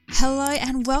Hello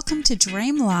and welcome to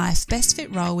Dream Life Best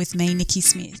Fit Role with me, Nikki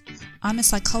Smith. I'm a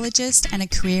psychologist and a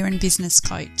career and business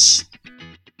coach.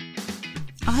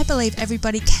 I believe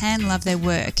everybody can love their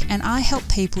work, and I help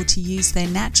people to use their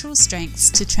natural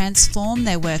strengths to transform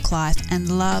their work life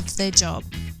and love their job.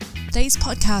 These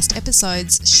podcast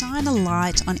episodes shine a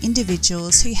light on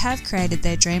individuals who have created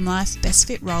their dream life best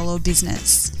fit role or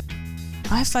business.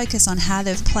 I focus on how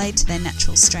they've played to their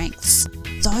natural strengths,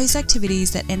 those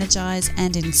activities that energise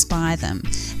and inspire them,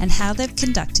 and how they've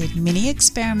conducted mini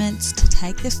experiments to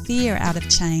take the fear out of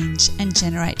change and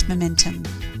generate momentum.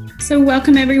 So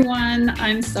welcome everyone.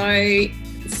 I'm so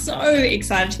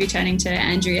excited to be chatting to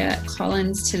Andrea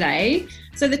Collins today.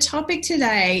 So the topic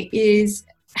today is,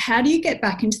 how do you get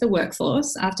back into the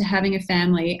workforce after having a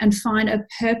family and find a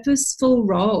purposeful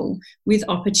role with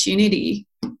opportunity?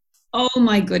 Oh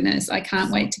my goodness, I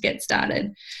can't wait to get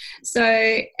started. So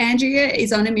Andrea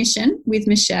is on a mission with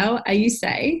Michelle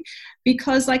Ayusei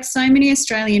because, like so many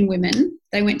Australian women,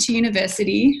 they went to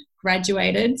university,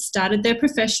 graduated, started their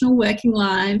professional working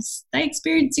lives. They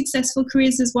experienced successful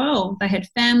careers as well. They had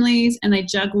families and they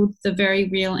juggled the very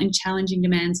real and challenging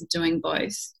demands of doing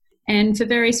both. And for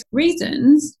various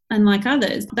reasons, unlike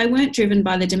others, they weren't driven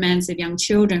by the demands of young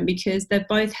children because they've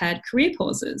both had career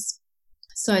pauses.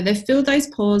 So they've filled those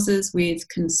pauses with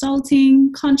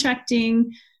consulting,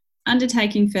 contracting,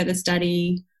 undertaking further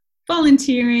study,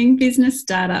 volunteering, business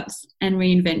startups, and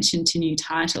reinvention to new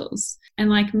titles. And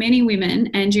like many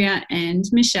women, Andrea and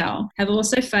Michelle have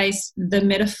also faced the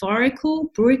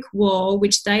metaphorical brick wall,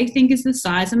 which they think is the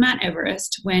size of Mount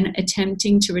Everest, when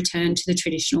attempting to return to the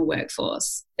traditional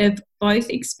workforce. They've both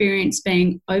experienced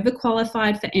being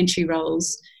overqualified for entry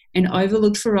roles and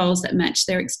overlooked for roles that match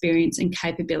their experience and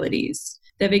capabilities.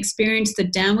 They've experienced the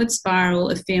downward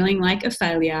spiral of feeling like a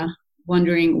failure,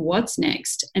 wondering what's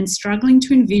next, and struggling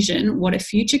to envision what a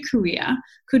future career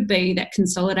could be that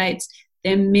consolidates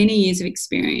their many years of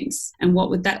experience, and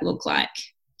what would that look like.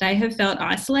 They have felt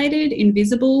isolated,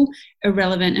 invisible,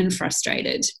 irrelevant, and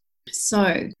frustrated.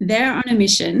 So they're on a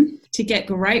mission to get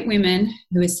great women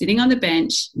who are sitting on the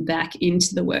bench back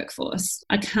into the workforce.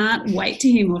 I can't wait to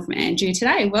hear more from Andrea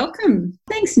today. Welcome.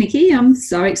 Thanks, Nikki. I'm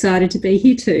so excited to be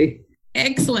here too.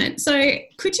 Excellent. So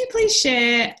could you please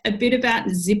share a bit about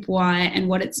Zipwire and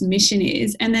what its mission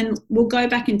is? And then we'll go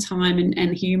back in time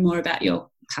and hear more about your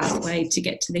pathway to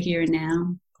get to the here and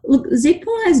now. Look,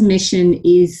 Zipwire's mission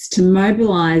is to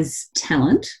mobilise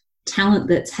talent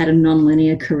that's had a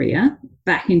non-linear career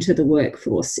back into the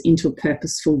workforce, into a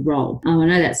purposeful role. I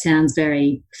know that sounds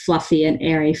very fluffy and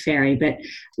airy-fairy, but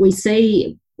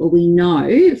we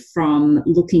know from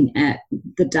looking at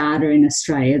the data in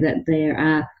Australia that there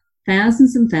are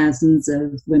thousands and thousands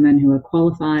of women who are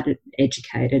qualified,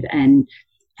 educated, and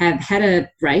have had a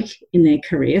break in their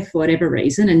career for whatever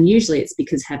reason, and usually it's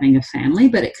because having a family,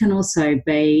 but it can also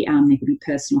be, there can be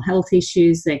personal health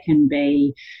issues, there can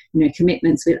be,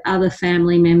 commitments with other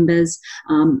family members,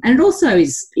 and it also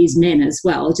is men as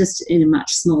well, just in a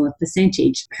much smaller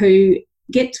percentage, who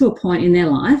get to a point in their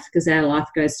life, because our life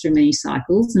goes through many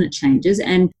cycles and it changes,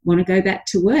 and want to go back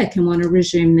to work and want to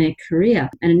resume their career.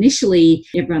 And initially,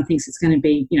 everyone thinks it's going to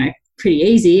be, pretty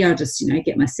easy. I'll just,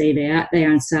 get my CV out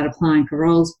there and start applying for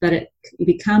roles. But it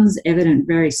becomes evident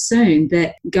very soon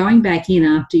that going back in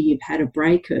after you've had a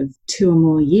break of 2 or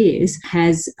more years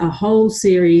has a whole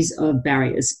series of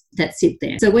barriers that sit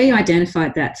there. So we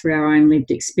identified that through our own lived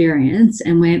experience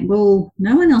and went, well,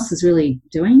 no one else is really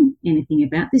doing anything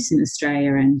about this in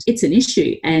Australia, and it's an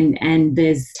issue. And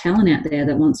there's talent out there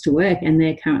that wants to work, and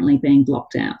they're currently being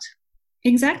blocked out.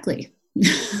 Exactly.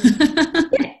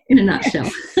 Yeah, in a nutshell.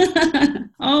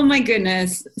 Oh my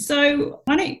goodness. So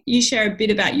why don't you share a bit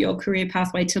about your career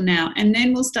pathway till now, and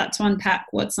then we'll start to unpack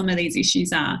what some of these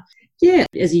issues are. Yeah,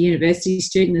 as a university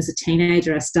student, as a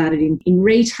teenager, I started in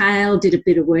retail, did a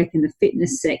bit of work in the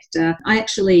fitness sector. I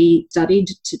actually studied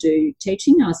to do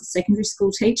teaching. I was a secondary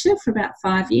school teacher for about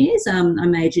 5 years. I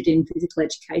majored in physical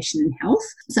education and health.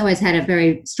 So I always had a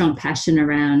very strong passion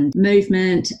around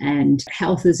movement and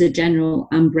health as a general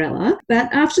umbrella.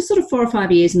 But after sort of 4 or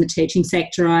 5 years in the teaching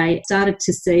sector, I started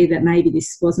to see that maybe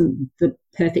this wasn't the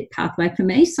perfect pathway for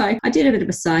me. So I did a bit of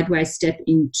a sideways step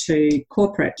into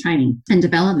corporate training and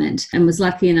development, and was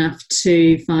lucky enough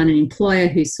to find an employer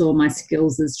who saw my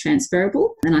skills as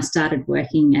transferable. And I started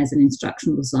working as an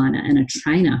instructional designer and a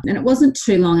trainer. And it wasn't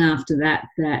too long after that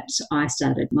I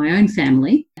started my own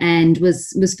family and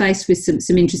was faced with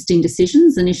some interesting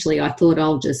decisions. Initially, I thought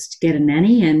I'll just get a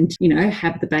nanny and,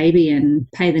 have the baby and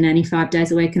pay the nanny 5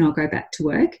 days a week and I'll go back to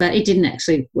work. But it didn't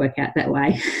actually work out that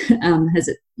way, as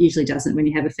it usually doesn't when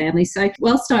you have a family. So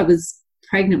whilst I was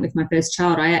pregnant with my first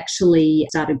child, I actually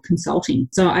started consulting.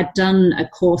 So I'd done a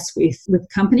course with a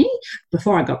company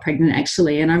before I got pregnant,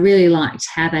 actually, and I really liked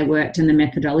how they worked and the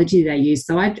methodology they used.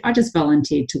 So I just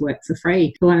volunteered to work for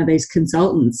free for one of these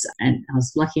consultants, and I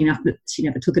was lucky enough that she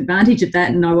never took advantage of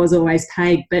that, and I was always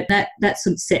paid. But that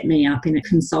sort of set me up in a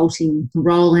consulting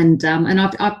role, and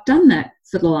I've done that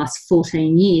for the last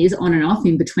 14 years, on and off,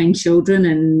 in between children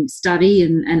and study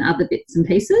and other bits and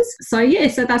pieces. So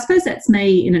so I suppose that's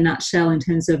me in a nutshell in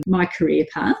terms of my career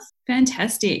path.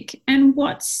 Fantastic. And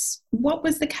what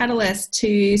was the catalyst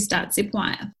to start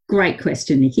Zipwire? Great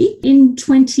question, Nikki. In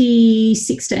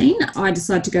 2016, I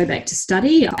decided to go back to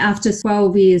study. After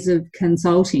 12 years of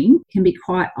consulting, it can be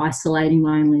quite isolating,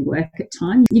 lonely work at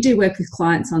times. You do work with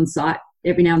clients on site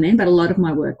every now and then, but a lot of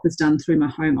my work was done through my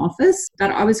home office.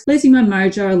 But I was losing my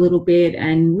mojo a little bit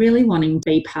and really wanting to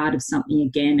be part of something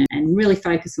again and really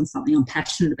focus on something I'm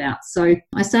passionate about. So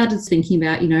I started thinking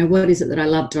about, what is it that I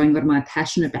love doing? What am I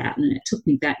passionate about? And it took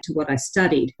me back to what I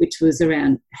studied, which was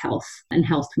around health and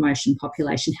health promotion,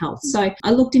 population health. So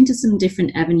I looked into some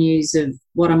different avenues of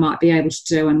what I might be able to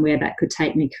do and where that could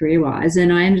take me career-wise.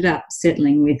 And I ended up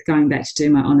settling with going back to do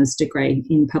my honours degree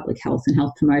in public health and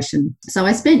health promotion. So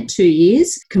I spent 2 years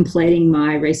completing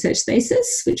my research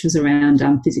thesis, which was around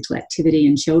physical activity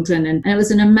in children. And it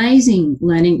was an amazing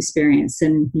learning experience,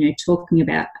 and, talking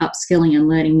about upskilling and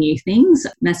learning new things,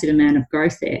 massive amount of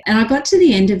growth there. And I got to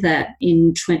the end of that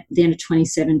in the end of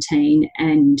 2017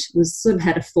 and was sort of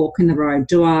had a fork in the road.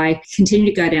 Do I continue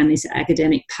to go down this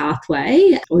academic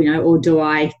pathway, or do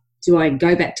I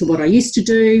go back to what I used to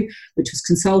do, which was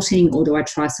consulting, or do I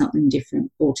try something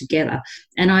different altogether?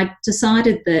 And I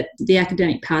decided that the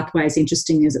academic pathway, as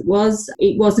interesting as it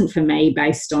wasn't for me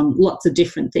based on lots of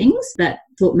different things, that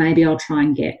thought maybe I'll try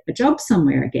and get a job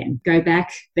somewhere again, go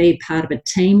back, be part of a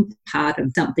team, part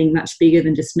of something much bigger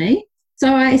than just me.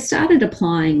 So I started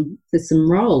applying for some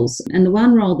roles, and the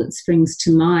one role that springs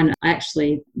to mind, I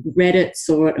actually read it,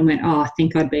 saw it and went, I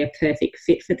think I'd be a perfect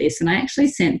fit for this. And I actually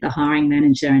sent the hiring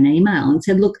manager an email and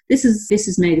said, look, this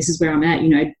is me, this is where I'm at,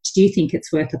 do you think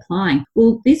it's worth applying?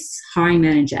 Well, this hiring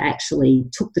manager actually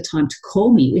took the time to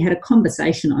call me. We had a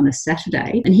conversation on a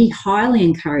Saturday and he highly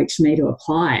encouraged me to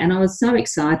apply. And I was so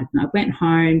excited, and I went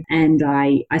home and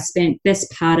I spent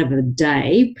best part of a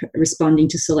day responding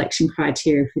to selection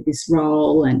criteria for this role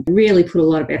and really put a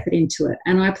lot of effort into it.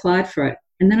 And I applied for it,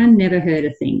 and then I never heard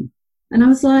a thing. And I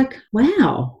was like,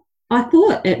 wow, I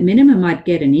thought at minimum I'd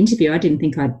get an interview. I didn't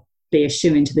think I'd be a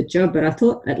shoo into the job, but I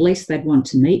thought at least they'd want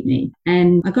to meet me.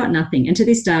 And I got nothing. And to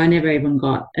this day, I never even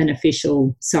got an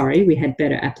official, sorry, we had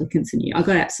better applicants than you. I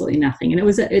got absolutely nothing. And it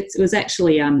was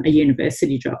actually a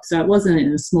university job. So it wasn't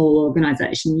in a small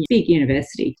organisation, big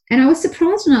university. And I was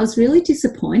surprised and I was really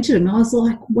disappointed. And I was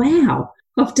like, wow,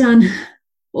 I've done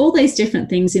all these different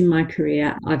things in my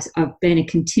career. I've been a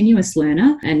continuous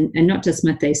learner, and not just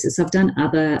my thesis. I've done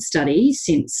other studies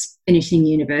since finishing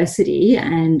university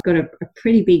and got a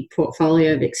pretty big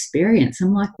portfolio of experience.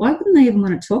 I'm like, why wouldn't they even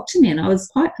want to talk to me? And I was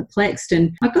quite perplexed,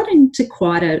 and I got into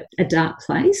quite a dark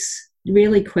place,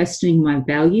 really questioning my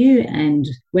value and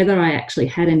whether I actually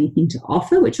had anything to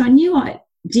offer, which I knew I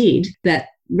did. That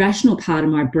rational part of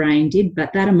my brain did,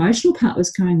 but that emotional part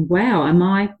was going, wow, am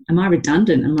I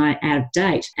redundant? Am I out of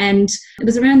date? And it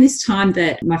was around this time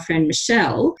that my friend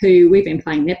Michelle, who we've been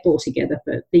playing netball together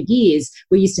for years,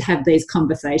 we used to have these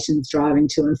conversations driving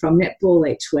to and from netball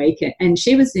each week. And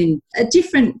she was in a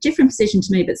different position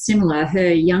to me, but similar.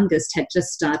 Her youngest had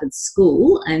just started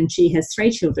school and she has 3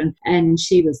 children, and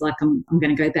she was like, I'm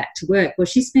going to go back to work. Well,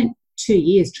 she spent 2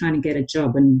 years trying to get a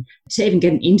job, and to even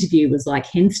get an interview was like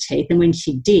hen's teeth. And when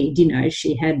she did,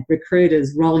 she had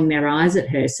recruiters rolling their eyes at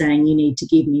her saying, you need to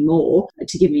give me more,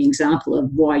 to give me an example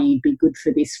of why you'd be good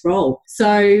for this role.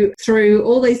 So through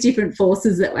all these different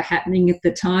forces that were happening at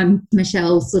the time,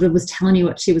 Michelle sort of was telling me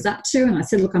what she was up to, and I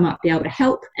said, look, I might be able to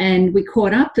help. And we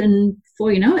caught up, and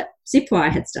before you know it,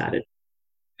 Zipwire had started.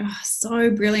 Oh,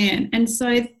 so brilliant. And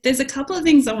so there's a couple of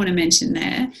things I want to mention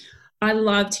there. I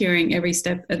loved hearing every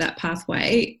step of that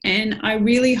pathway, and I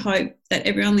really hope that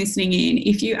everyone listening in,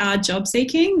 if you are job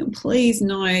seeking, please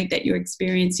know that your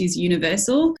experience is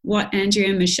universal. What Andrea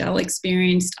and Michelle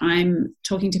experienced, I'm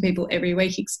talking to people every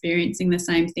week experiencing the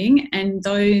same thing, and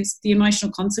the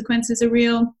emotional consequences are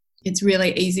real. It's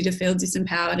really easy to feel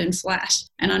disempowered and flat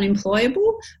and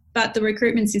unemployable, but the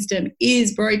recruitment system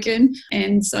is broken.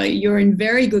 And so you're in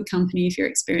very good company if you're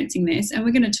experiencing this. And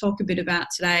we're going to talk a bit about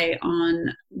today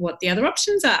on what the other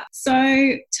options are.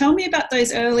 So tell me about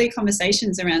those early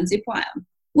conversations around Zipwire.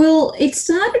 Well, it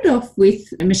started off with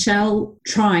Michelle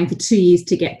trying for 2 years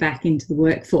to get back into the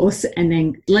workforce, and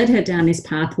then led her down this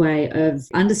pathway of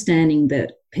understanding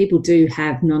that people do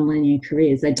have non-linear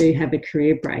careers. They do have a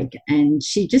career break. And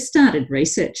she just started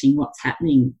researching what's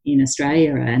happening in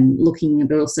Australia and looking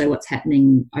at also what's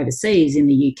happening overseas in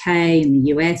the UK, in the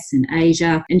US, and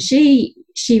Asia. And she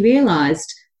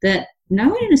realised that no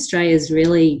one in Australia is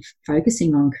really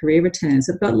focusing on career returns.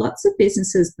 We've got lots of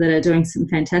businesses that are doing some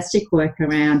fantastic work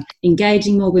around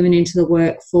engaging more women into the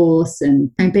workforce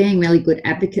and being really good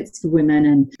advocates for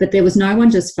women. But there was no one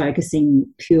just focusing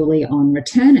purely on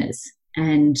returners.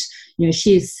 And,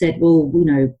 she said, well,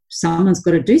 someone's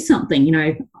got to do something.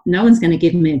 No one's going to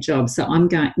give me a job. So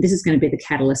this is going to be the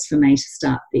catalyst for me to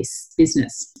start this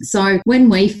business. So when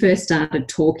we first started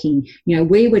talking,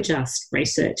 we were just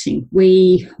researching.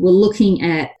 We were looking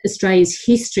at Australia's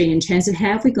history in terms of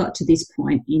how have we got to this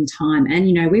point in time. And,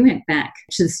 we went back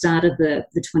to the start of the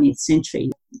 20th century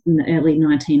in the early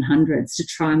 1900s to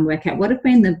try and work out what have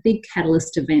been the big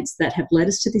catalyst events that have led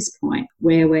us to this point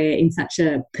where we're in such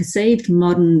a perceived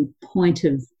modern point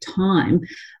of time,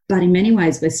 but in many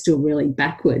ways we're still really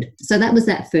backward. So that was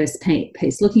that first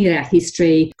piece, looking at our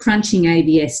history, crunching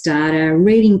ABS data,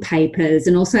 reading papers,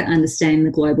 and also understanding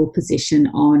the global position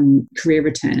on career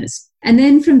returners. And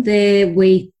then from there,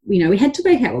 we had to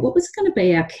work out what was going to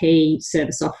be our key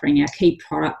service offering, our key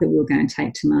product that we were going to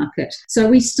take to market. So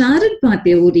we started by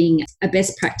building a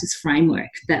best practice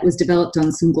framework that was developed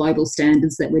on some global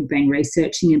standards that we'd been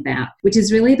researching about, which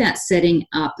is really about setting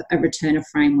up a returner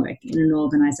framework in an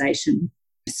organisation.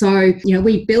 So,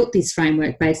 we built this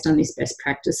framework based on this best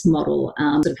practice model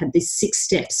that had these 6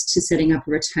 steps to setting up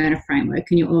a returner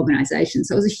framework in your organisation.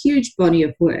 So it was a huge body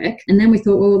of work. And then we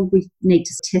thought, well, we need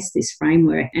to test this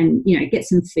framework and, get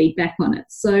some feedback on it.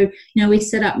 So, we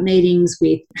set up meetings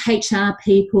with HR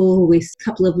people, with a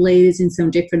couple of leaders in some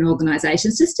different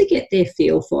organisations just to get their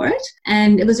feel for it.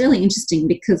 And it was really interesting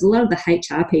because a lot of the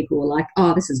HR people were like,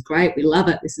 oh, this is great. We love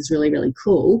it. This is really, really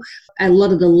cool. A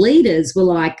lot of the leaders were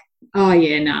like, oh,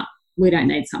 yeah, no, we don't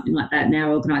need something like that in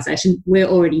our organisation. We're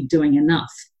already doing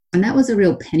enough. And that was a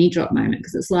real penny drop moment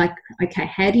because it's like, okay,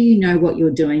 how do you know what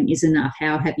you're doing is enough?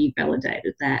 How have you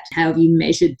validated that? How have you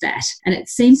measured that? And it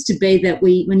seems to be that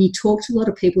when you talk to a lot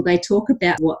of people, they talk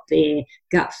about what their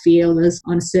gut feel is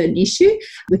on a certain issue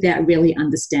without really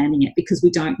understanding it because we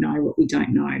don't know what we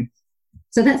don't know.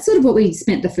 So that's sort of what we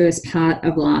spent the first part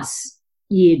of last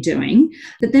year doing,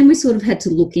 but then we sort of had to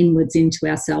look inwards into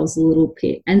ourselves a little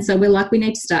bit. And so we're like, we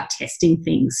need to start testing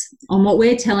things on what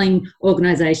we're telling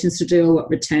organisations to do or what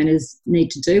returners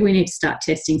need to do. We need to start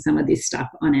testing some of this stuff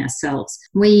on ourselves.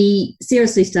 We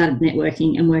seriously started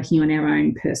networking and working on our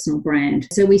own personal brand.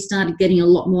 So we started getting a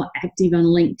lot more active on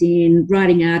LinkedIn,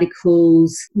 writing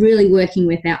articles, really working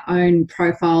with our own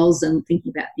profiles and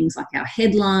thinking about things like our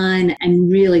headline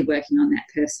and really working on that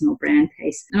personal brand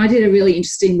piece. And I did a really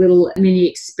interesting little mini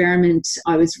experiment.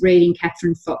 I was reading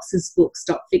Catherine Fox's book,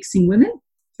 Stop Fixing Women.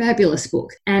 Fabulous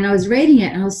book. And I was reading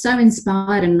it and I was so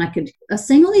inspired and I was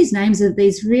seeing all these names of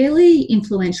these really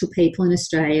influential people in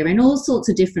Australia in all sorts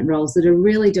of different roles that are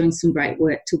really doing some great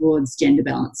work towards gender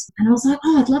balance. And I was like,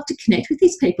 oh, I'd love to connect with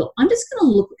these people. I'm just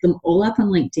going to look them all up on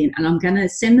LinkedIn and I'm going to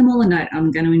send them all a note.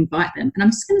 I'm going to invite them and I'm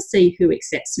just going to see who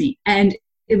accepts me. And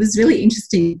it was really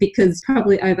interesting because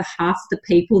probably over half the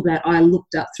people that I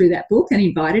looked up through that book and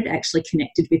invited actually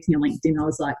connected with me on LinkedIn. I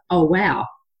was like, oh, wow,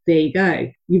 there you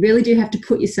go. You really do have to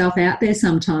put yourself out there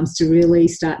sometimes to really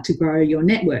start to grow your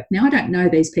network. Now, I don't know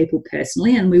these people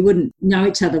personally and we wouldn't know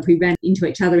each other if we ran into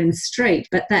each other in the street.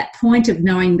 But that point of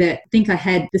knowing that, I think I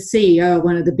had the CEO of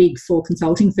one of the big 4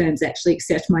 consulting firms actually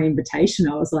accept my invitation.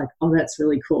 I was like, oh, that's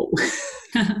really cool.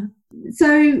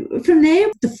 So from there,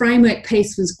 the framework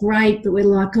piece was great, but we're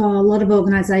like, oh, a lot of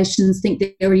organisations think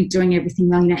they're already doing everything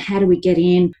well. How do we get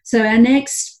in? So our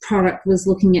next product was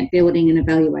looking at building an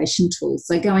evaluation tool.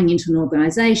 So going into an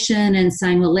organisation and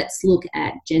saying, well, let's look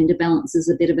at gender balance as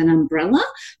a bit of an umbrella,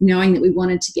 knowing that we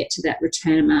wanted to get to that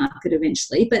return market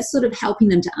eventually, but sort of helping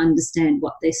them to understand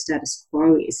what their status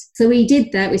quo is. So we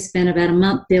did that. We spent about a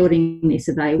month building this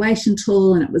evaluation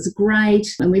tool and it was great.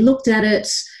 And we looked at it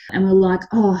and we're like,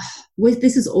 oh,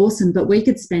 this is awesome, but we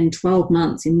could spend 12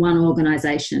 months in one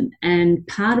organisation. And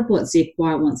part of what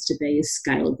ZipWire wants to be is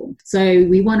scalable. So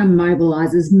we want to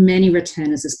mobilise as many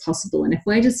returners as possible. And if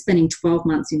we're just spending 12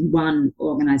 months in one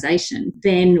organisation,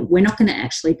 then we're not going to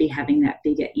actually be having that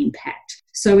bigger impact.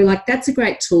 So we're like, that's a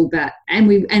great tool, and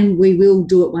we will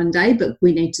do it one day, but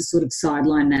we need to sort of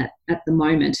sideline that at the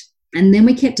moment. And then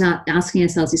we kept asking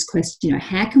ourselves this question,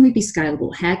 how can we be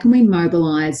scalable? How can we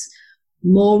mobilise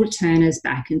more returners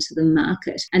back into the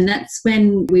market? And that's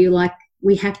when we were like,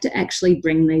 we have to actually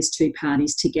bring these two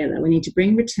parties together. We need to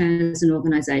bring returners and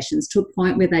organisations to a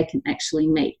point where they can actually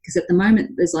meet, because at the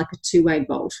moment there's like a two-way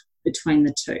vault between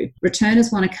the two.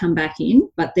 Returners want to come back in,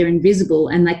 but they're invisible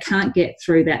and they can't get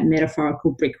through that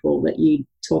metaphorical brick wall that you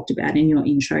talked about in your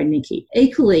intro, Nikki.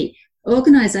 Equally,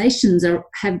 organisations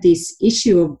have this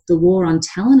issue of the war on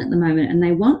talent at the moment, and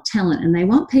they want talent and they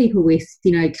want people with,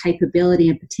 capability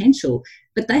and potential,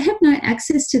 but they have no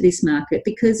access to this market,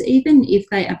 because even if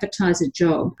they advertise a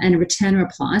job and a returner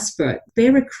applies for it,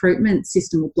 their recruitment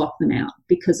system will block them out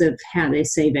because of how their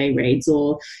CV reads,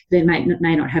 or they may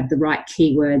not have the right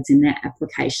keywords in their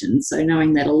application. So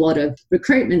knowing that a lot of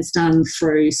recruitment's done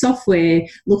through software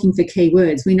looking for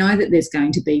keywords, we know that there's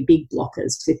going to be big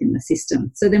blockers within the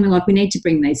system. So then we're like, we need to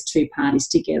bring these two parties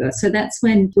together. So that's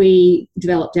when we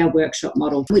developed our workshop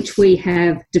model, which we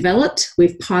have developed,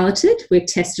 we've piloted, we've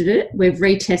tested it, we've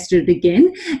retested it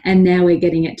again, and now we're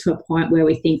getting it to a point where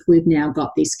we think we've now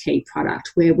got this key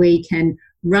product where we can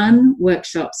run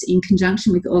workshops in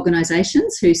conjunction with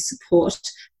organisations who support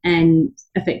and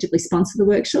effectively sponsor the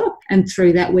workshop, and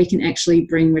through that we can actually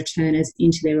bring returners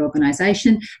into their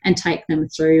organisation and take them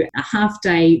through a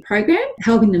half-day program,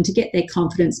 helping them to get their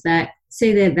confidence back,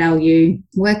 see their value,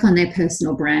 work on their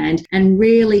personal brand, and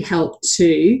really help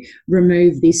to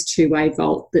remove this two-way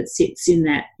vault that sits in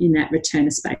that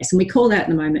returner space. And we call that at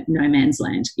the moment no man's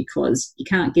land, because you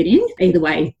can't get in either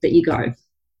way that you go.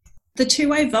 The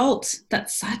two-way vault,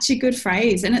 that's such a good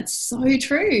phrase, and it's so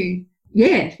true.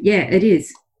 Yeah, it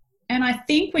is. And I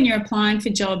think when you're applying for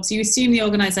jobs, you assume the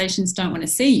organisations don't want to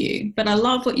see you. But I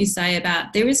love what you say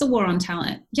about there is a war on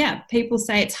talent. Yeah, people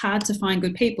say it's hard to find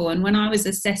good people. And when I was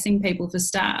assessing people for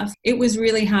staff, it was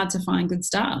really hard to find good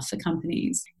staff for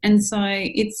companies. And so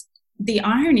the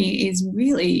irony is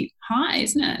really high,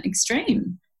 isn't it?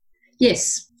 Extreme.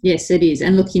 Yes, it is.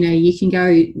 And look, you can go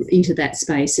into that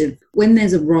space of when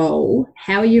there's a role,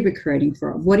 how are you recruiting for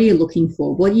it? What are you looking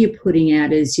for? What are you putting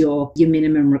out as your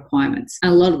minimum requirements?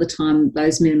 And a lot of the time,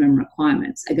 those minimum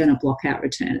requirements are going to block out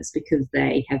returners because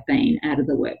they have been out of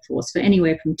the workforce for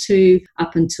anywhere from 2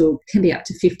 up until, can be up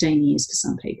to 15 years for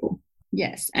some people.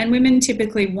 Yes, and women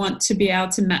typically want to be able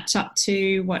to match up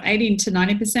to 80 to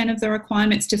 90% of the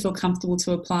requirements to feel comfortable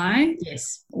to apply.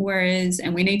 Yes. Whereas,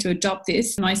 and we need to adopt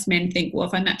this, most men think, well,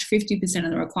 if I match 50%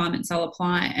 of the requirements, I'll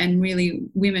apply. And really,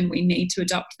 women, we need to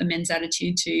adopt the men's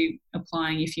attitude to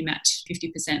applying if you match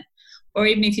 50%. Or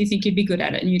even if you think you'd be good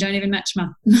at it and you don't even match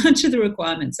much of the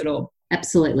requirements at all.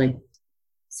 Absolutely.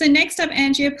 So next up,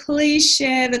 Andrea, please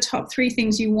share the top 3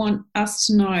 things you want us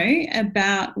to know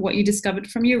about what you discovered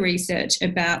from your research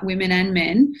about women and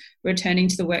men returning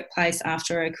to the workplace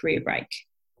after a career break.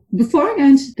 Before I go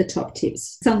into the top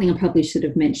tips, something I probably should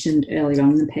have mentioned earlier on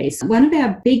in the piece. One of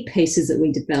our big pieces that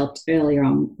we developed earlier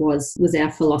on was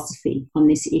our philosophy on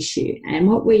this issue. And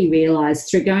what we realised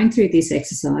through going through this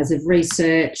exercise of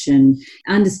research and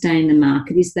understanding the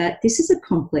market is that this is a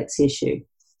complex issue.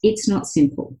 It's not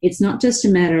simple. It's not just a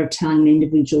matter of telling an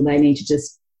individual they need to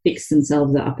just fix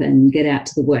themselves up and get out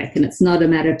to the work. And it's not a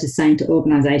matter of just saying to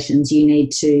organisations, you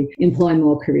need to employ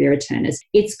more career returners.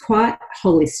 It's quite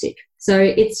holistic. So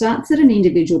it starts at an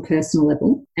individual personal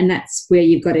level, and that's where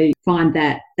you've got to find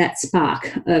that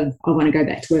spark of, I want to go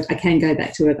back to work, I can go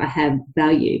back to work, I have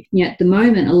value. At the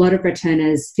moment, a lot of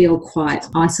returners feel quite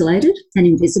isolated and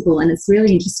invisible, and it's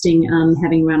really interesting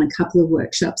having run a couple of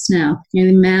workshops now.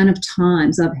 The amount of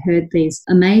times I've heard these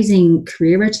amazing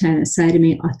career returners say to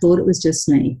me, I thought it was just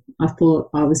me. I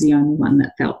thought I was the only one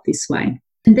that felt this way.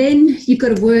 And then you've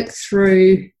got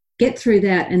to get through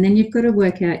that, and then you've got to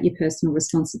work out your personal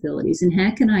responsibilities and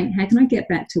how can I get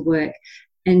back to work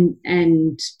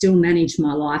and still manage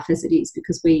my life as it is,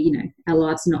 because our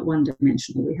lives are not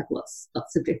one-dimensional. We have lots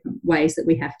of different ways that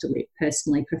we have to live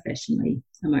personally, professionally,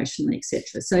 emotionally,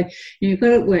 etc. So you've got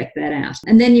to work that out,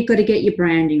 and then you've got to get your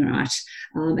branding right,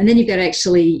 and then you've got to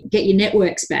actually get your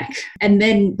networks back. And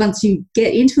then once you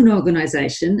get into an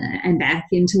organisation and back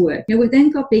into work, we've then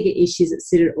got bigger issues that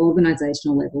sit at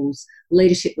organisational levels,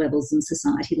 leadership levels, and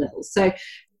society levels. So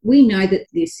we know that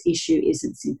this issue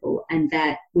isn't simple and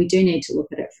that we do need to look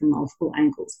at it from multiple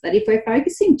angles. But if we're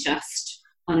focusing just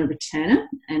on a returner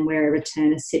and where a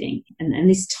returner's sitting, and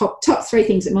this top 3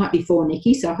 things, it might be 4,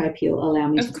 Nikki, so I hope you'll allow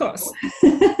me Of course.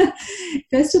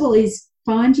 First of all is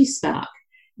find your spark.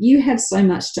 You have so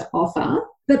much to offer,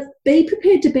 but be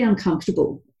prepared to be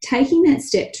uncomfortable. Taking that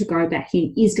step to go back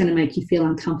in is going to make you feel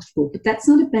uncomfortable, but that's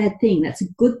not a bad thing. That's a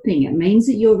good thing. It means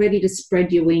that you're ready to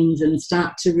spread your wings and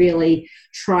start to really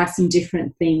try some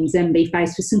different things and be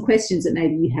faced with some questions that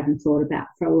maybe you haven't thought about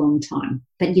for a long time.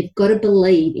 But you've got to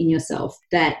believe in yourself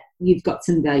that you've got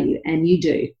some value, and you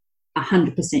do.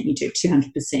 100%, you do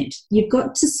 200%. You've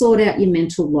got to sort out your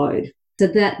mental load. So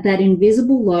that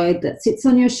invisible load that sits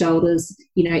on your shoulders,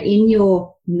 in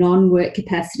your non-work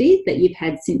capacity that you've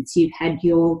had since you've had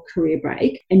your career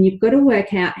break, and you've got to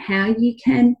work out how you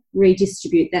can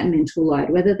redistribute that mental load,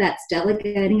 whether that's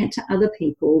delegating it to other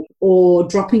people or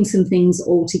dropping some things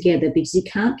altogether, because you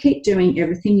can't keep doing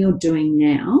everything you're doing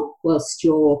now whilst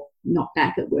you're not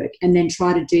back at work and then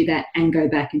try to do that and go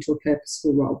back into a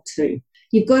purposeful role too.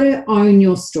 You've got to own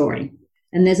your story.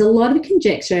 And there's a lot of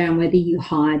conjecture around whether you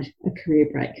hide a career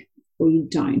break or you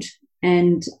don't.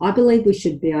 And I believe we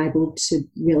should be able to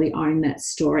really own that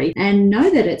story and know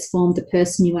that it's formed the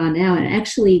person you are now. And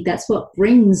actually, that's what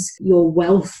brings your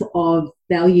wealth of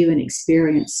value and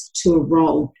experience to a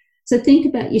role. So think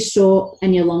about your short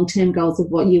and your long-term goals of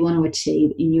what you want to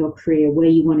achieve in your career, where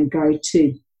you want to go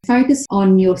to. Focus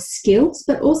on your skills,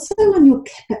 but also on your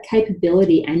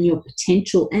capability and your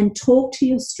potential, and talk to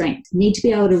your strengths. You need to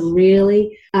be able to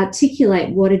really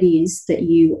articulate what it is that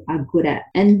you are good at.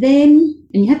 And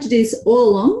you have to do this all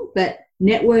along, but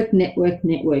network.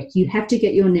 You have to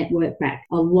get your network back.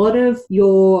 A lot of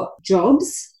your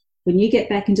jobs, when you get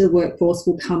back into the workforce,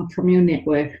 will come from your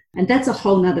network. And that's a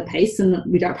whole nother piece, and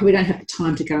we probably don't have the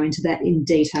time to go into that in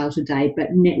detail today,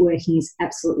 but networking is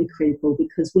absolutely critical,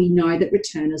 because we know that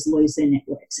returners lose their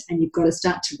networks, and you've got to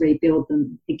start to rebuild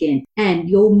them again. And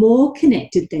you're more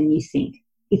connected than you think.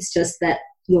 It's just that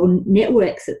your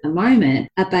networks at the moment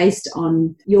are based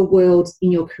on your world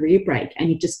in your career break, and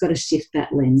you've just got to shift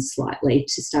that lens slightly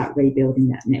to start rebuilding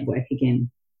that network again.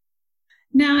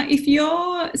 Now, if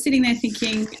you're sitting there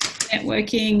thinking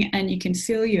networking and you can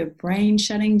feel your brain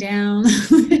shutting down,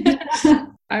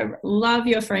 I love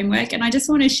your framework. And I just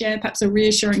want to share perhaps a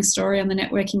reassuring story on the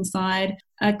networking side.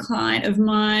 A client of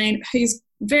mine who's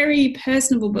very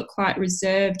personable but quite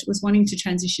reserved was wanting to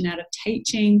transition out of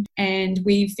teaching, and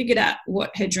we figured out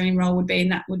what her dream role would be,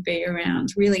 and that would be around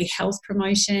really health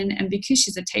promotion. And because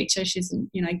she's a teacher, she's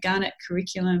gun at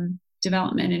curriculum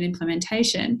development and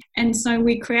implementation. And so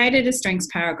we created a strengths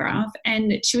paragraph,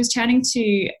 and she was chatting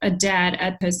to a dad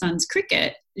at her son's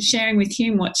cricket, sharing with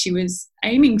him what she was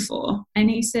aiming for. And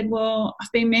he said, well,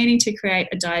 I've been meaning to create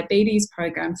a diabetes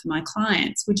program for my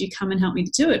clients. Would you come and help me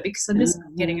to do it? Because I'm just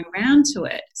not getting around to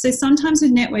it. So sometimes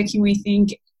with networking, we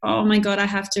think, oh my God, I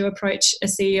have to approach a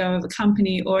CEO of a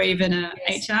company or even a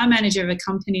HR manager of a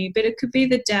company, but it could be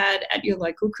the dad at your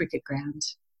local cricket ground.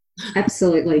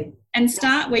 Absolutely. And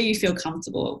start where you feel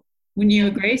comfortable. When you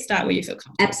agree, start where you feel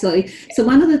comfortable. Absolutely. So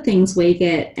one of the things we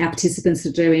get our participants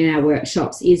to do in our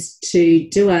workshops is to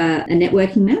do a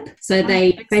networking map. So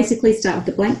they basically start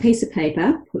with a blank piece of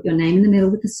paper, put your name in the middle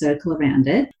with a circle around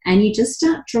it, and you just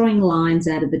start drawing lines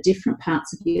out of the different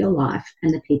parts of your life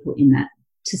and the people in that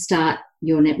to start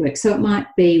your network. So it might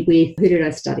be with, who did I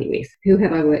study with? Who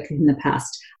have I worked with in the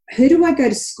past? Who do I go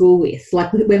to school with?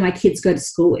 Like where my kids go to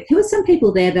school with? Who are some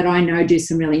people there that I know do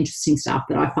some really interesting stuff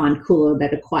that I find cool or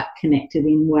that are quite connected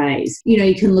in ways?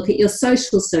 You can look at your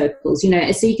social circles,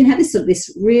 so you can have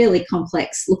this really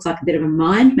complex, looks like a bit of a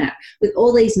mind map with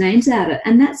all these names out of it.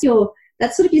 And that's sort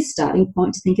of your starting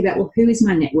point to think about, well, who is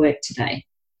my network today?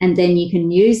 And then you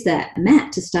can use that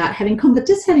map to start having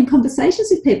conversations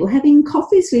with people, having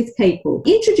coffees with people,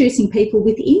 introducing people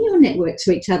within your network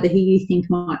to each other who you think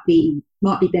might be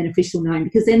beneficial knowing,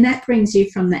 because then that brings you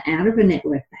from the out of a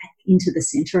network back into the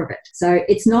center of it. So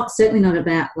it's certainly not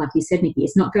about, like you said, Nikki,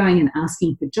 it's not going and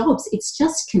asking for jobs. It's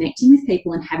just connecting with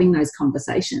people and having those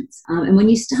conversations. And when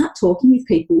you start talking with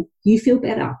people, you feel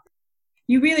better.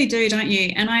 You really do, don't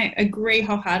you? And I agree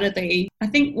wholeheartedly. I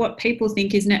think what people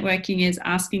think is networking is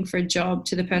asking for a job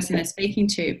to the person they're speaking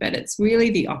to, but it's really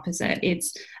the opposite.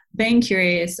 It's being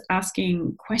curious,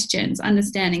 asking questions,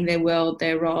 understanding their world,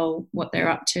 their role, what they're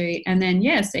up to, and then,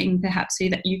 seeing perhaps who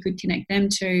that you could connect them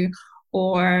to,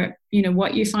 or,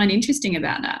 what you find interesting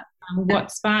about that.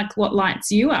 What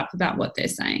lights you up about what they're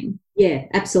saying. Yeah,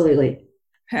 absolutely.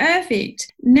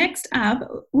 Perfect. Next up,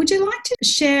 would you like to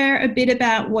share a bit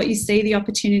about what you see the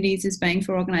opportunities as being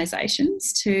for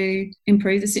organisations to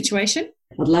improve the situation?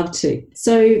 I'd love to.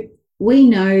 So we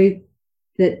know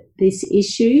that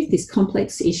this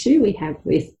complex issue we have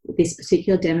with this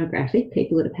particular demographic,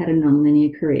 people that have had a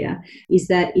non-linear career, is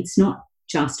that it's not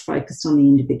just focused on the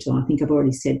individual. I think I've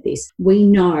already said this. We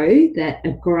know that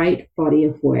a great body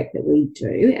of work that we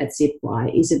do at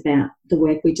ZipWire is about the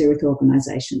work we do with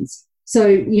organisations.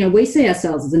 So, we see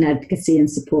ourselves as an advocacy and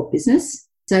support business.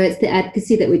 So it's the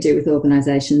advocacy that we do with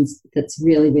organisations that's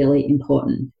really, really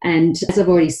important. And as I've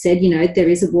already said, there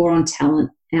is a war on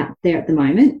talent out there at the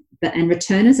moment. and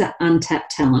returners are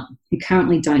untapped talent who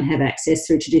currently don't have access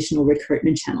through traditional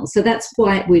recruitment channels. So that's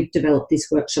why we've developed this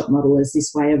workshop model as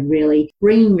this way of really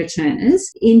bringing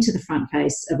returners into the front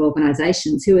face of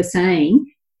organisations who are saying,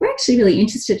 we're actually really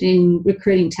interested in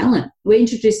recruiting talent. We're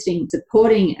interested in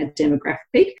supporting a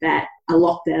demographic that are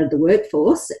locked out of the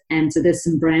workforce, and so there's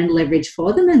some brand leverage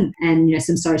for them and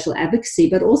some social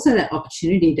advocacy, but also that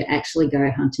opportunity to actually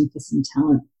go hunting for some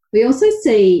talent. We also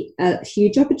see a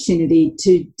huge opportunity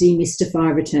to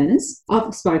demystify returners.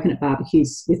 I've spoken at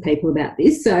barbecues with people about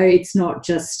this, so it's not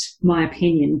just my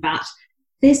opinion, but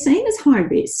they're seen as high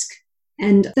risk.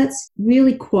 And that's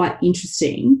really quite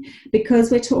interesting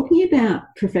because we're talking about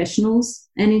professionals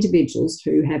and individuals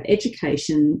who have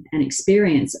education and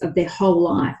experience of their whole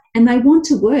life, and they want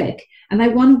to work, and they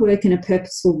want to work in a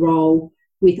purposeful role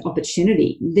with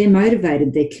opportunity. They're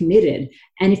motivated, they're committed,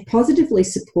 and if positively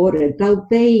supported, they'll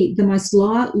be the most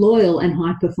loyal and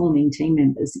high-performing team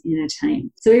members in a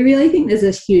team. So we really think there's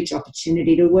a huge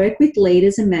opportunity to work with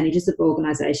leaders and managers of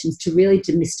organisations to really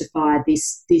demystify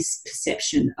this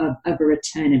perception of a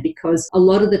returner, because a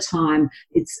lot of the time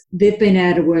they've been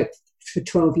out of work for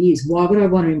 12 years. Why would I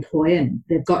want to employ them?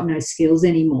 They've got no skills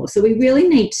anymore. So we really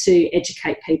need to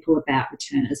educate people about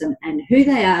returners and who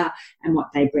they are and what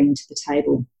they bring to the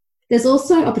table. There's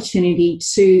also opportunity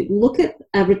to look at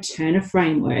a returner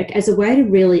framework as a way to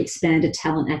really expand a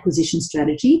talent acquisition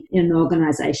strategy in an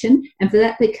organisation, and for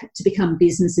that to become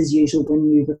business as usual when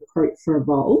you recruit for a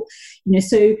role.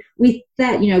 So with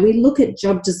that, we look at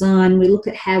job design, we look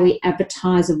at how we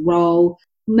advertise a role,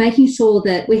 making sure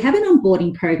that we have an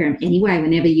onboarding program anyway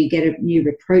whenever you get a new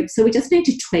recruit. So we just need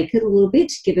to tweak it a little bit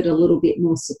to give it a little bit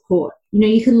more support.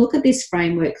 You can look at this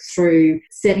framework through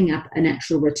setting up an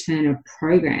actual returner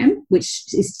program, which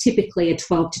is typically a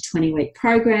 12 to 20 week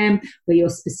program where you're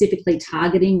specifically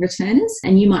targeting returners,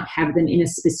 and you might have them in a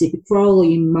specific role, or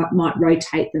you might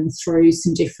rotate them through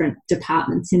some different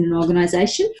departments in an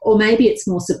organisation. Or maybe it's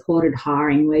more supported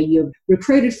hiring where you're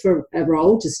recruited for a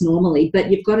role just normally,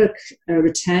 but you've got a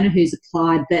returner who's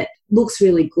applied that looks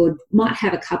really good, might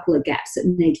have a couple of gaps that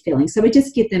need filling. So we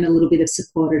just give them a little bit of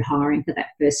supported hiring for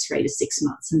that first 3 to 6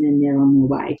 months, and then they're on their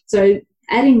way. So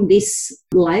adding this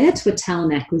layer to a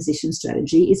talent acquisition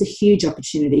strategy is a huge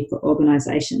opportunity for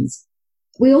organisations.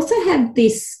 We also have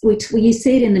this, you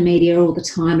see it in the media all the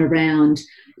time around,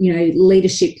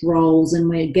 leadership roles, and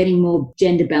we're getting more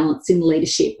gender balance in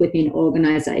leadership within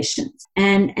organisations.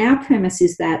 And our premise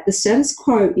is that the status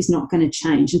quo is not going to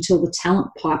change until the talent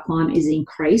pipeline is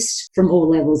increased from all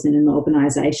levels in an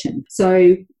organisation.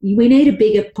 So we need a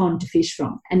bigger pond to fish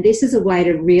from. And this is a way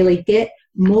to really get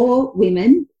more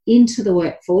women into the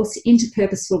workforce, into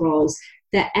purposeful roles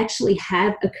that actually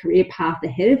have a career path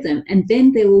ahead of them. And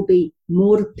then there will be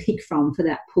more to pick from for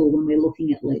that pool when we're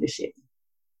looking at leadership.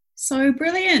 So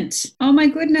brilliant. Oh my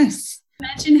goodness.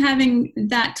 Imagine having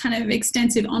that kind of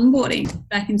extensive onboarding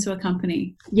back into a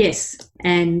company. Yes.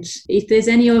 And if there's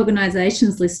any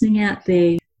organisations listening out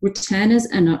there, returners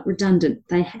are not redundant.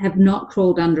 They have not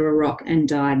crawled under a rock and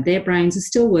died. Their brains are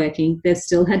still working. They've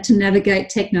still had to navigate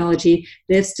technology.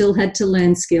 They've still had to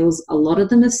learn skills. A lot of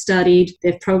them have studied.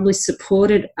 They've probably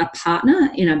supported a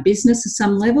partner in a business at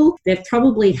some level. They've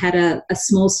probably had a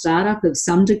small startup of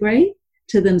some degree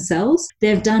to themselves.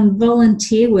 They've done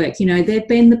volunteer work. They've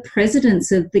been the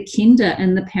presidents of the Kinder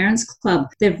and the Parents Club.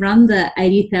 They've run the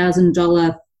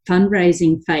 $80,000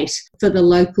 fundraising fete for the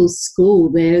local school.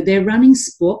 They're running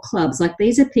sport clubs. Like,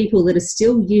 these are people that are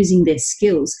still using their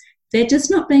skills. They're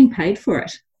just not being paid for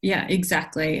it. Yeah,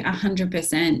 exactly.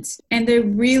 100%. And they're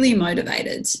really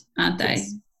motivated, aren't they?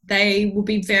 Yes. They will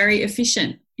be very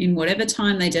efficient in whatever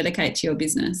time they dedicate to your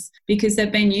business because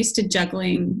they've been used to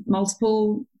juggling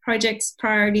multiple projects,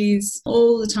 priorities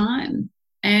all the time.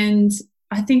 And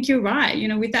I think you're right.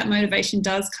 With that motivation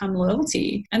does come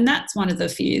loyalty. And that's one of the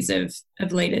fears of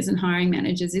leaders and hiring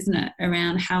managers, isn't it?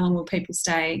 Around how long will people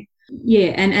stay?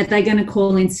 Yeah, and are they going to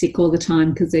call in sick all the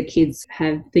time because their kids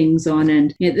have things on?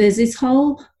 And there's this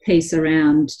whole piece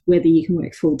around whether you can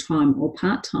work full-time or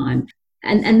part-time.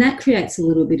 And that creates a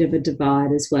little bit of a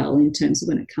divide as well in terms of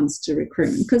when it comes to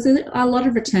recruitment, because there are a lot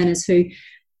of returners who,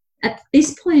 at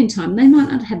this point in time, they might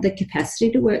not have the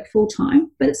capacity to work full-time,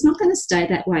 but it's not going to stay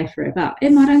that way forever.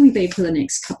 It might only be for the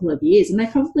next couple of years, and they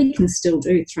probably can still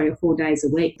do 3 or 4 days a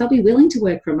week. They'll be willing to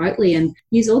work remotely and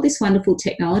use all this wonderful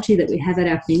technology that we have at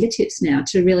our fingertips now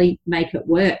to really make it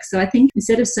work. So I think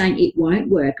instead of saying it won't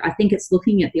work, I think it's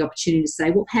looking at the opportunity to say,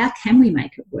 well, how can we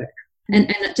make it work?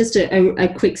 And just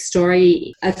a quick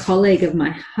story, a colleague of my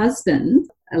husband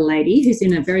a lady who's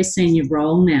in a very senior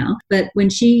role now. But when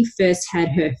she first had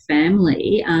her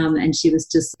family and she was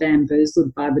just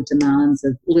bamboozled by the demands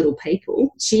of little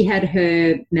people, she had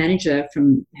her manager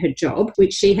from her job,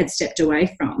 which she had stepped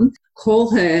away from,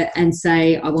 call her and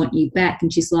say, I want you back.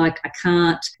 And she's like, I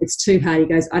can't, it's too hard. He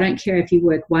goes, I don't care if you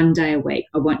work 1 day a week,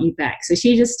 I want you back. So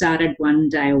she just started 1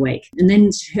 day a week. And then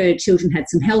her children had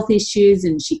some health issues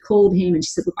and she called him and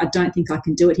she said, look, I don't think I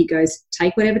can do it. He goes,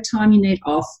 take whatever time you need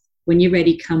off. When you're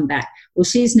ready, come back. Well,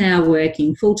 she's now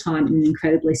working full-time in an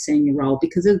incredibly senior role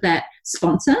because of that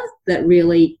sponsor that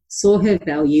really saw her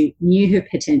value, knew her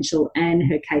potential and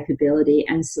her capability.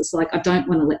 And it's just like, I don't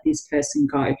want to let this person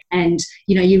go. And,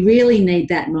 you know, you really need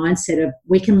that mindset of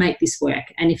we can make this work.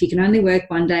 And if you can only work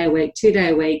 1 day a week, 2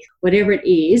 days a week, whatever it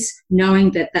is, knowing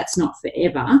that that's not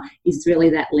forever is really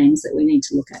that lens that we need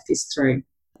to look at this through.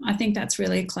 I think that's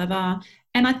really clever.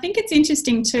 And I think it's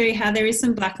interesting too how there is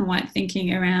some black and white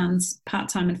thinking around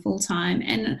part-time and full-time.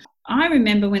 And I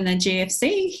remember when the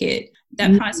GFC hit,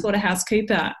 that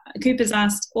PricewaterhouseCoopers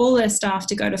asked all their staff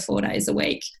to go to 4 days a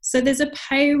week. So there's a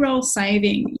payroll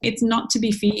saving. It's not to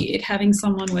be feared having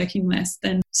someone working less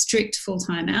than strict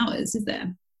full-time hours, is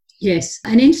there? Yes.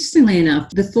 And interestingly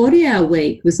enough, the 40-hour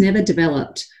week was never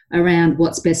developed around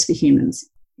what's best for humans.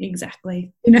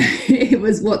 Exactly. You know, it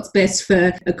was what's best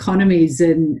for economies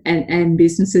and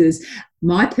businesses.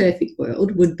 My perfect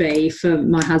world would be for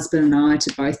my husband and I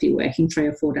to both be working 3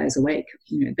 or 4 days a week.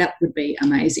 You know, that would be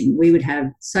amazing. We would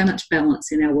have so much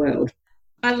balance in our world.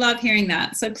 I love hearing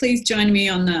that. So please join me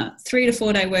on the 3 to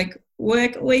 4 day work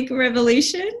week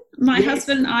revolution. My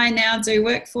husband and I now do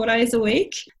work 4 days a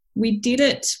week. We did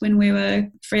it when we were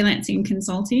freelancing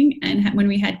consulting, and when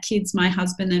we had kids, my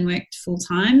husband then worked full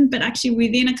time. But actually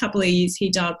within a couple of years,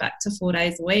 he dialed back to 4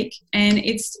 days a week, and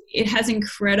it has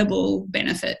incredible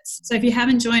benefits. So if you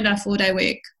haven't joined our 4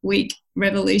 day week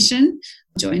revolution,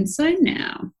 join so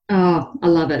now. Oh, I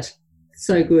love it.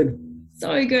 So good.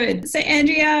 So good. So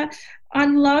Andrea,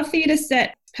 I'd love for you to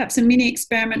set perhaps a mini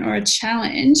experiment or a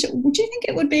challenge. Would you think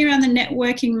it would be around the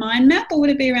networking mind map, or would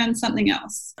it be around something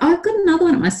else? I've got another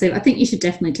one at my sleeve. I think you should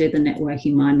definitely do the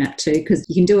networking mind map too, because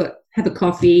you can do it, have a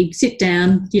coffee, sit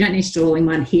down. You don't need to do it all in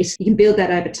one hit. You can build that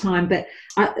over time. But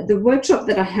the workshop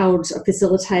that I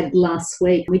facilitated last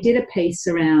week, we did a piece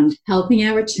around helping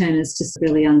our returners to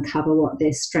really uncover what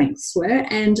their strengths were.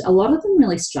 And a lot of them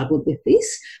really struggled with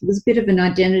this. It was a bit of an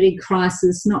identity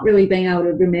crisis, not really being able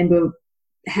to remember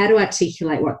how to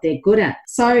articulate what they're good at.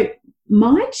 So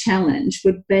my challenge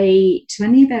would be to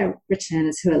any of our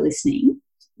returners who are listening,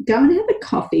 go and have a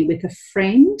coffee with a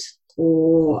friend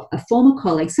or a former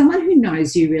colleague, someone who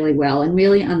knows you really well and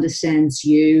really understands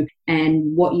you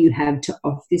and what you have to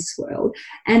offer this world,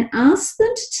 and ask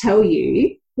them to tell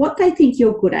you what they think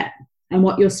you're good at and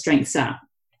what your strengths are.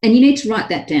 And you need to write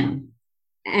that down.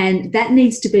 And that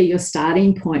needs to be your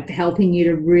starting point for helping you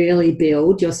to really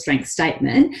build your strength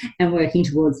statement and working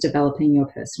towards developing your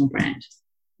personal brand.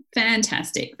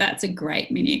 Fantastic. That's a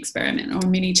great mini experiment or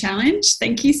mini challenge.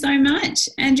 Thank you so much,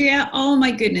 Andrea. Oh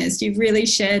my goodness, you've really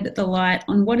shed the light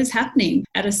on what is happening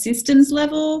at a systems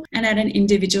level and at an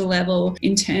individual level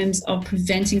in terms of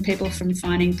preventing people from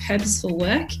finding purposeful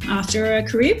work after a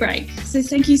career break. So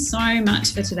thank you so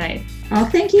much for today. Oh,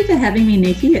 thank you for having me,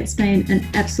 Nikki. It's been an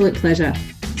absolute pleasure.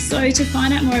 So to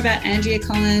find out more about Andrea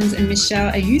Collins and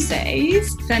Michelle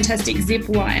Ayuse's fantastic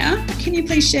Zipwire, can you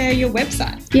please share your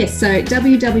website? Yes, so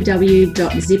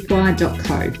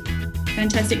www.zipwire.co.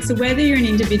 Fantastic. So whether you're an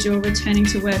individual returning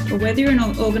to work or whether you're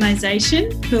an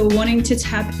organisation who are wanting to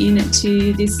tap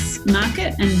into this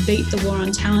market and beat the war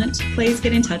on talent, please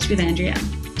get in touch with Andrea.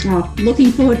 Oh,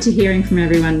 looking forward to hearing from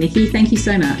everyone, Nikki. Thank you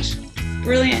so much.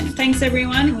 Brilliant. Thanks,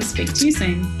 everyone. We'll speak to you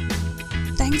soon.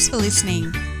 Thanks for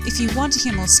listening. If you want to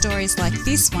hear more stories like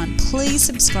this one, please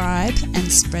subscribe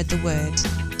and spread the word.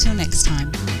 Till next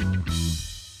time.